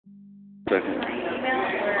Second.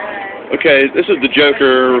 Okay, this is the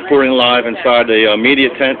Joker reporting live inside the media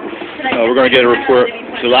tent. We're going to get a report.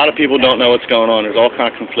 So a lot of people don't know what's going on. There's all kind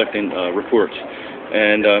of conflicting reports.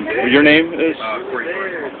 And your name is? Corey.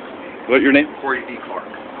 What your name? Corey D. Clark.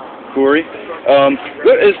 Corey.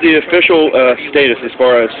 What is the official status as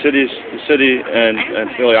far as the city and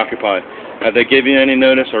Philly occupied? Have they given you any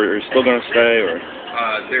notice, or are you still going to stay? Or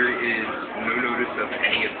There is no notice of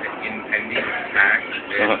any impending attack.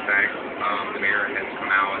 In fact, the mayor has come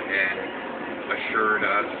out and assured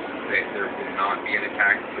us that there will not be an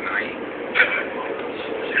attack tonight.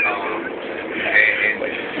 And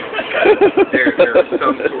there are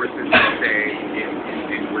some sources that say in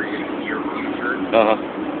the near future.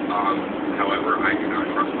 However, I do not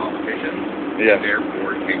trust politicians. Yes.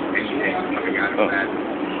 Therefore, anything coming out of that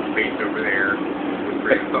space over there with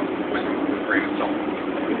grain of salt.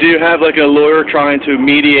 Do you have like a lawyer trying to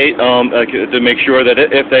mediate to make sure that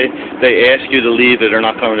if they ask you to leave, that they're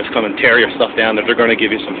not going to just come and tear your stuff down, that they're going to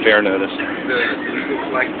give you some fair notice? The legal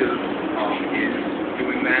collective is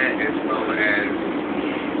doing that, as well as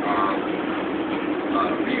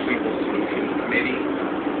the legal solutions committee,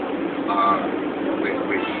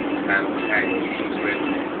 which have had meetings with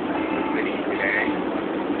the committee today.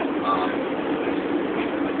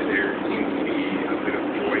 There seems to be a bit of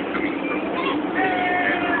joy coming from that,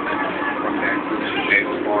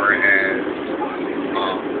 as far as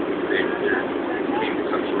there being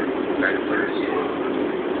some sort of consensus.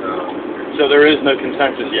 So there is no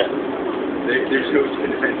consensus yet? There's no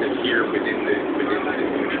consensus here within the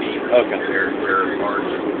community. Okay. There are large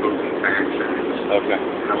opposing factions. Okay.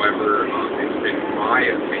 However, it's been my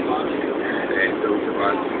opinion that those of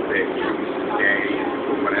us that choose to stay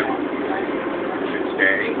for whatever should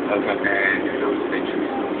stay. Okay. And those that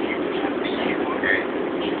choose to leave should leave, and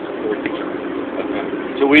we should support each other. Okay.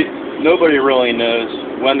 So nobody really knows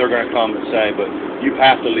when they're going to come and say, but you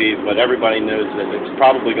have to leave, but everybody knows that it's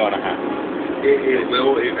probably going to happen. It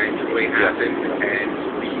will eventually happen, and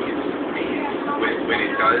please, when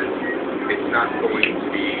it does, it's not going to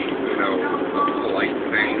be, a polite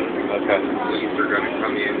thing. Okay. Police are going to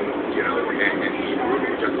come in,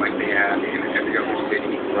 and just like they have in every other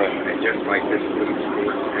city, right. And just like this police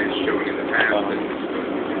force has shown in the past.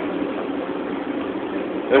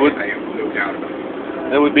 I have no doubt about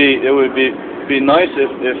it. It would be nice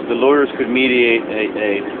if the lawyers could mediate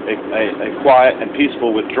a quiet and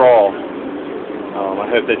peaceful withdrawal. I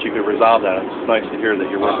hope that you could resolve that. It's nice to hear that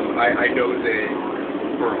you're working. I know that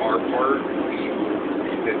for our part, we will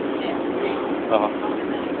resist peacefully.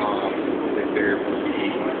 That there will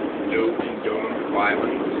be no condoned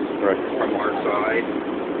violence from our side,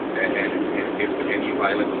 and if any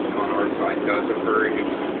violence on our side does occur, it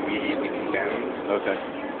will be immediately condemned. Okay.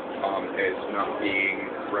 As not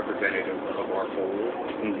being representative of our whole.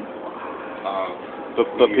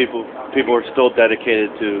 But people are still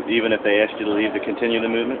dedicated to, even if they ask you to leave, to continue the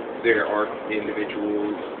movement? There are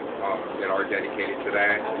individuals that are dedicated to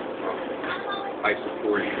that. I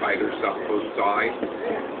support both sides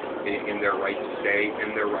in their right to stay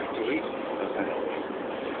and their right to leave. Okay.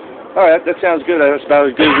 All right, that sounds good. That's about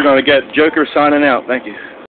as good as we're going to get. Joker signing out. Thank you.